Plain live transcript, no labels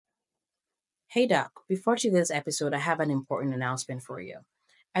Hey Doc, before today's episode, I have an important announcement for you.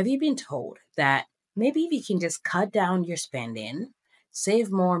 Have you been told that maybe if you can just cut down your spending,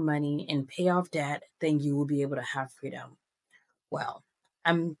 save more money, and pay off debt, then you will be able to have freedom? Well,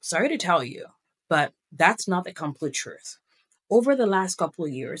 I'm sorry to tell you, but that's not the complete truth. Over the last couple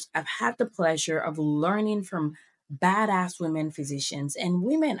of years, I've had the pleasure of learning from badass women physicians and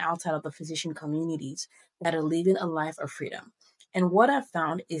women outside of the physician communities that are living a life of freedom. And what I've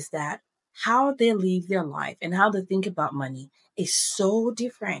found is that how they live their life and how they think about money is so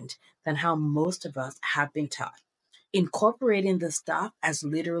different than how most of us have been taught. Incorporating this stuff has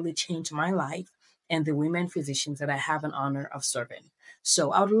literally changed my life and the women physicians that I have an honor of serving.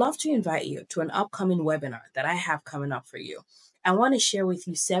 So I would love to invite you to an upcoming webinar that I have coming up for you. I want to share with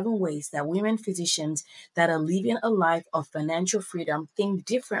you 7 ways that women physicians that are living a life of financial freedom think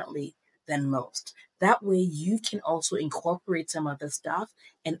differently than most. That way, you can also incorporate some of the stuff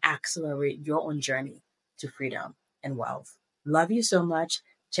and accelerate your own journey to freedom and wealth. Love you so much.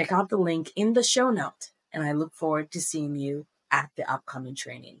 Check out the link in the show note, and I look forward to seeing you at the upcoming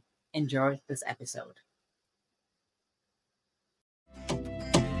training. Enjoy this episode.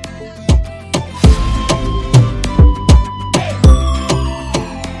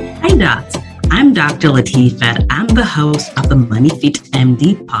 Hi, Docs. I'm Dr. Latifat. I'm the host of the Money Fit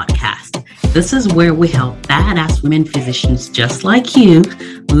MD podcast. This is where we help badass women physicians just like you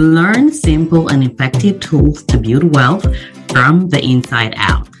learn simple and effective tools to build wealth from the inside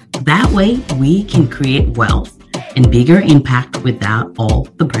out. That way, we can create wealth and bigger impact without all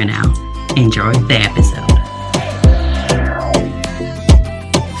the burnout. Enjoy the episode.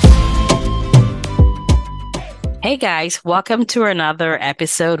 Hey guys, welcome to another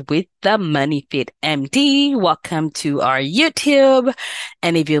episode with the Money Fit MD. Welcome to our YouTube.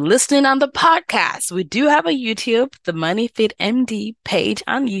 And if you're listening on the podcast, we do have a YouTube, the Money Fit MD page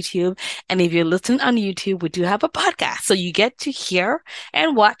on YouTube. And if you're listening on YouTube, we do have a podcast. So you get to hear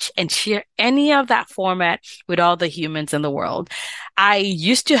and watch and share any of that format with all the humans in the world. I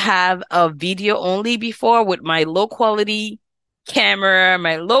used to have a video only before with my low quality camera,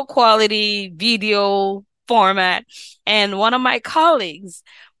 my low quality video format. And one of my colleagues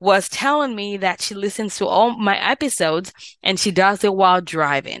was telling me that she listens to all my episodes and she does it while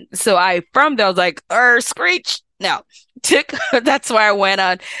driving. So from there, I was like, screech. No, that's why I went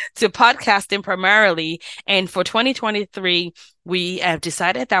on to podcasting primarily. And for 2023, we have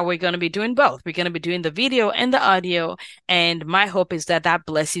decided that we're going to be doing both. We're going to be doing the video and the audio. And my hope is that that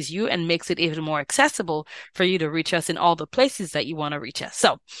blesses you and makes it even more accessible for you to reach us in all the places that you want to reach us.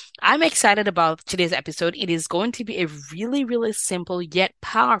 So I'm excited about today's episode. It is going to be a really, really simple yet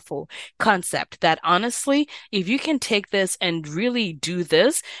powerful concept that honestly, if you can take this and really do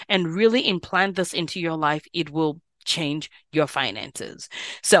this and really implant this into your life, it will change your finances.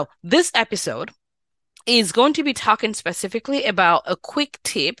 So this episode is going to be talking specifically about a quick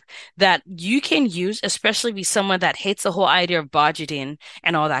tip that you can use, especially with someone that hates the whole idea of budgeting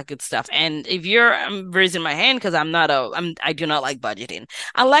and all that good stuff. And if I'm raising my hand because I do not like budgeting.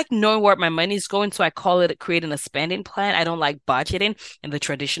 I like knowing where my money is going, so I call it creating a spending plan. I don't like budgeting in the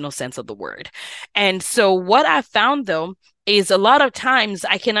traditional sense of the word. And so what I found though is a lot of times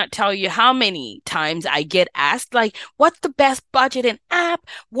I cannot tell you how many times I get asked, like, what's the best budgeting app?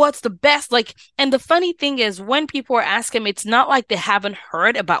 What's the best? And the funny thing is when people are asking me, it's not like they haven't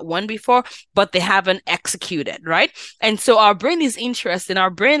heard about one before, but they haven't executed, right? And so our brain is interested.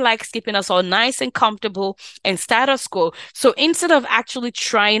 Our brain likes keeping us all nice and comfortable and status quo. So instead of actually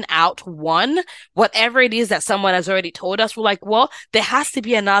trying out whatever it is that someone has already told us, we're like, well, there has to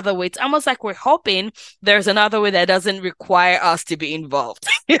be another way. It's almost like we're hoping there's another way that doesn't require us to be involved.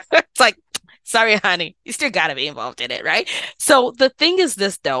 It's like, sorry, honey, you still got to be involved in it, right? So the thing is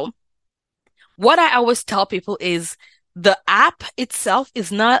this, though, what I always tell people is the app itself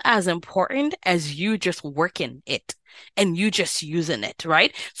is not as important as you just working it and you just using it,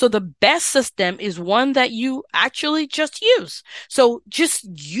 right? So the best system is one that you actually just use. So just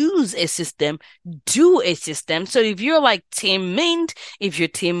use a system, do a system. So if you're like Team Mint, if you're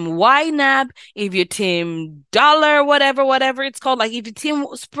Team YNAB, if you're Team Dollar, whatever it's called, like if you're Team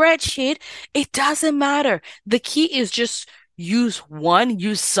Spreadsheet, it doesn't matter. The key is just use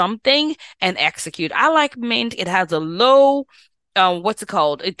something and execute. I like Mint. It has a low what's it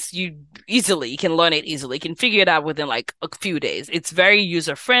called? You can learn it easily. You can figure it out within like a few days. It's very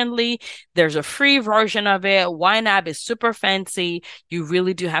user friendly. There's a free version of it. YNAB is super fancy. You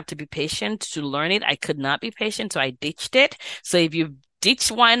really do have to be patient to learn it. I could not be patient, so I ditched it. So if you ditch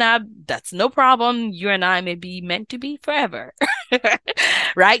YNAB, that's no problem. You and I may be meant to be forever.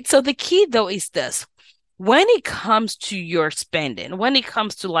 Right? So the key though is this. when it comes to your spending, when it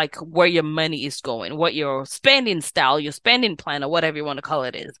comes to like where your money is going, what your spending style, your spending plan, or whatever you want to call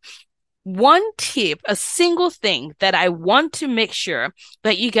it is, one tip, a single thing that I want to make sure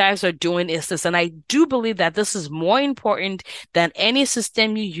that you guys are doing is this. And I do believe that this is more important than any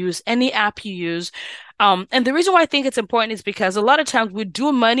system you use, any app you use. And the reason why I think it's important is because a lot of times we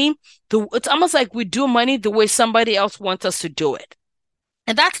do money, it's almost like we do money the way somebody else wants us to do it.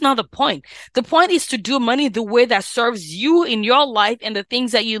 And that's not the point. The point is to do money the way that serves you in your life and the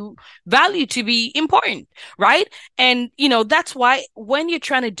things that you value to be important, right? And, that's why when you're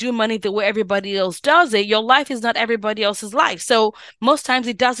trying to do money the way everybody else does it, your life is not everybody else's life. So most times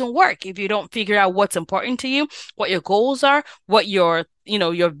it doesn't work if you don't figure out what's important to you, what your goals are, what your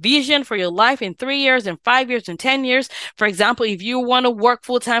vision for your life in 3 years and 5 years and 10 years. For example, if you want to work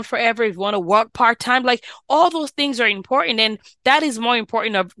full time forever, if you want to work part time, like all those things are important. And that is more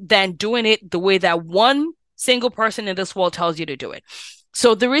important than doing it the way that one single person in this world tells you to do it.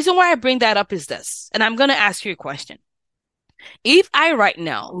 So the reason why I bring that up is this, and I'm going to ask you a question. If I right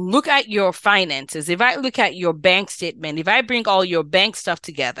now look at your finances, if I look at your bank statement, if I bring all your bank stuff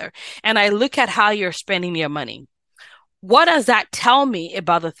together and I look at how you're spending your money, what does that tell me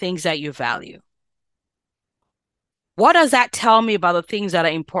about the things that you value? What does that tell me about the things that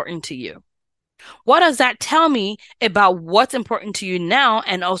are important to you? What does that tell me about what's important to you now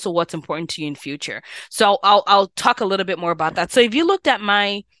and also what's important to you in future? So I'll talk a little bit more about that. So if you looked at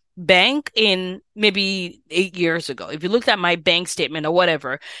my bank in maybe 8 years ago, if you looked at my bank statement or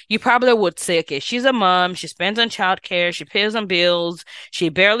whatever, you probably would say, okay, she's a mom, she spends on childcare, she pays on bills, she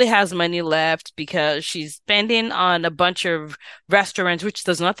barely has money left because she's spending on a bunch of restaurants, which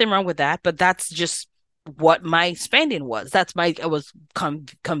there's nothing wrong with that, but that's just what my spending was. It was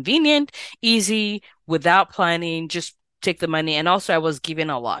convenient, easy, without planning, just take the money. And also I was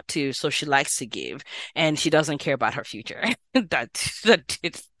giving a lot too. So she likes to give and she doesn't care about her future. I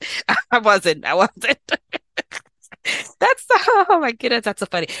wasn't. Oh my goodness, that's so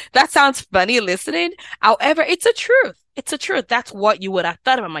funny. That sounds funny listening. However, it's a truth. It's a truth. That's what you would have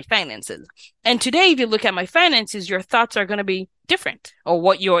thought about my finances. And today, if you look at my finances, your thoughts are going to be different, or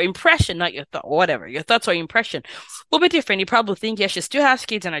what your impression, not your thought, whatever, your thoughts or impression will be different. You probably think, yeah, she still has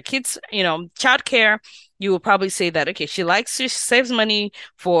kids and her kids, childcare. You will probably say that, okay, she saves money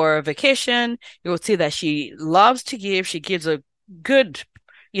for vacation. You will see that she loves to give. She gives a good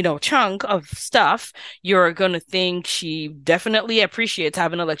chunk of stuff. You're going to think she definitely appreciates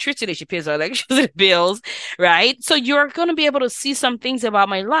having electricity. She pays her electricity bills, right? So you're going to be able to see some things about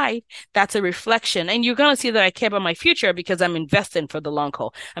my life that's a reflection. And you're going to see that I care about my future because I'm investing for the long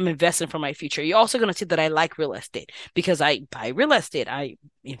haul. I'm investing for my future. You're also going to see that I like real estate because I buy real estate. I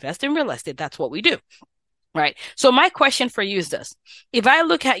invest in real estate. That's what we do. Right. So my question for you is this. If I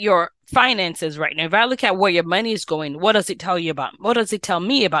look at your finances right now, if I look at where your money is going, what does it tell you about? What does it tell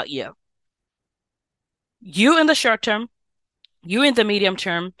me about you? You in the short term, you in the medium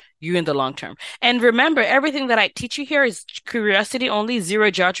term, you in the long term. And remember, everything that I teach you here is curiosity only,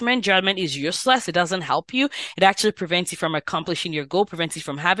 zero judgment. Judgment is useless. It doesn't help you. It actually prevents you from accomplishing your goal, prevents you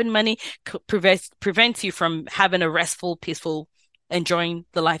from having money, prevents you from having a restful, peaceful, enjoying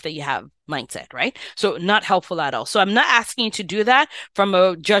the life that you have mindset, right? So not helpful at all. So I'm not asking you to do that from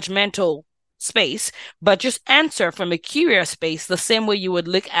a judgmental space, but just answer from a curious space the same way you would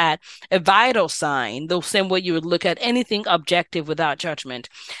look at a vital sign, the same way you would look at anything objective without judgment.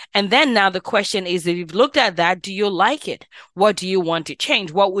 And then now the question is, if you've looked at that, do you like it? What do you want to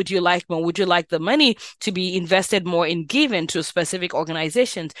change? What would you like more? Would you like the money to be invested more in giving to specific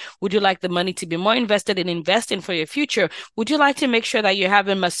organizations? Would you like the money to be more invested in investing for your future? Would you like to make sure that you're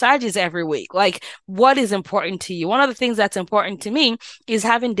having massages every week? Like, what is important to you? One of the things that's important to me is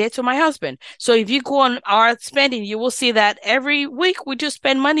having dates with my husband. So if you go on our spending, you will see that every week we just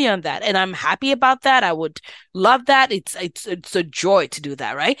spend money on that. And I'm happy about that. I would love that. It's a joy to do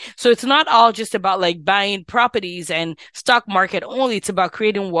that, right? So it's not all just about like buying properties and stock market only. It's about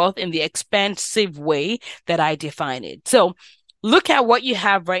creating wealth in the expansive way that I define it. So look at what you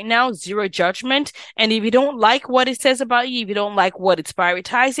have right now, zero judgment. And if you don't like what it says about you, if you don't like what it's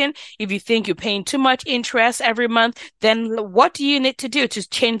prioritizing, if you think you're paying too much interest every month, then what do you need to do to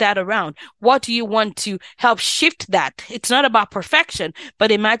change that around? What do you want to help shift that? It's not about perfection,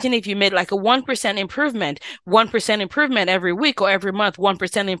 but imagine if you made like a 1% improvement every week or every month,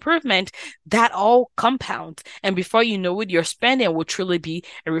 1% improvement, that all compounds. And before you know it, your spending will truly be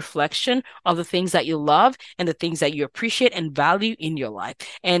a reflection of the things that you love and the things that you appreciate and value value in your life.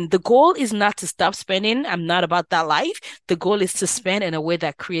 And the goal is not to stop spending. I'm not about that life. The goal is to spend in a way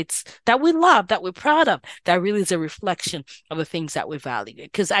that creates, that we love, that we're proud of, that really is a reflection of the things that we value.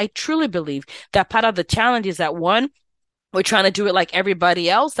 Because I truly believe that part of the challenge is that, one, we're trying to do it like everybody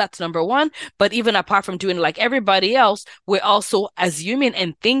else. That's number one. But even apart from doing it like everybody else, we're also assuming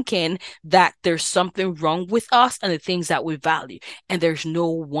and thinking that there's something wrong with us and the things that we value. And there's no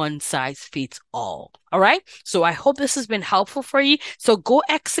one size fits all. All right. So I hope this has been helpful for you. So go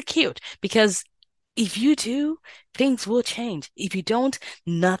execute, because if you do, things will change. If you don't,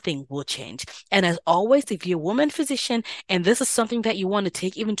 nothing will change. And as always, if you're a woman physician and this is something that you want to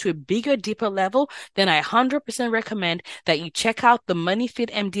take even to a bigger, deeper level, then I 100% recommend that you check out the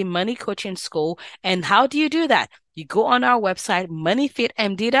MoneyFit MD Money Coaching School. And how do you do that? You go on our website,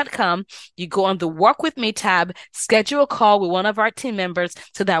 moneyfitmd.com. You go on the Work With Me tab, schedule a call with one of our team members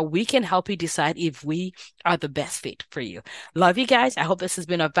so that we can help you decide if we are the best fit for you. Love you guys. I hope this has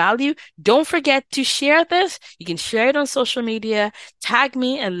been of value. Don't forget to share this. You can share it on social media. Tag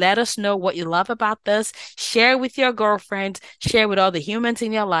me and let us know what you love about this. Share with your girlfriends. Share with all the humans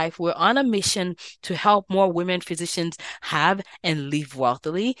in your life. We're on a mission to help more women physicians have and live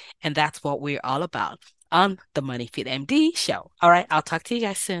wealthily. And that's what we're all about on the MoneyFit MD show. All right, I'll talk to you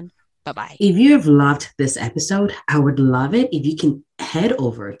guys soon. Bye-bye. If you have loved this episode, I would love it if you can head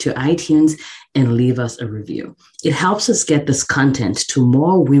over to iTunes and leave us a review. It helps us get this content to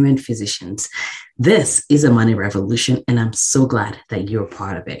more women physicians. This is a money revolution, and I'm so glad that you're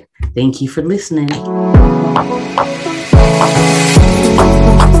part of it. Thank you for listening.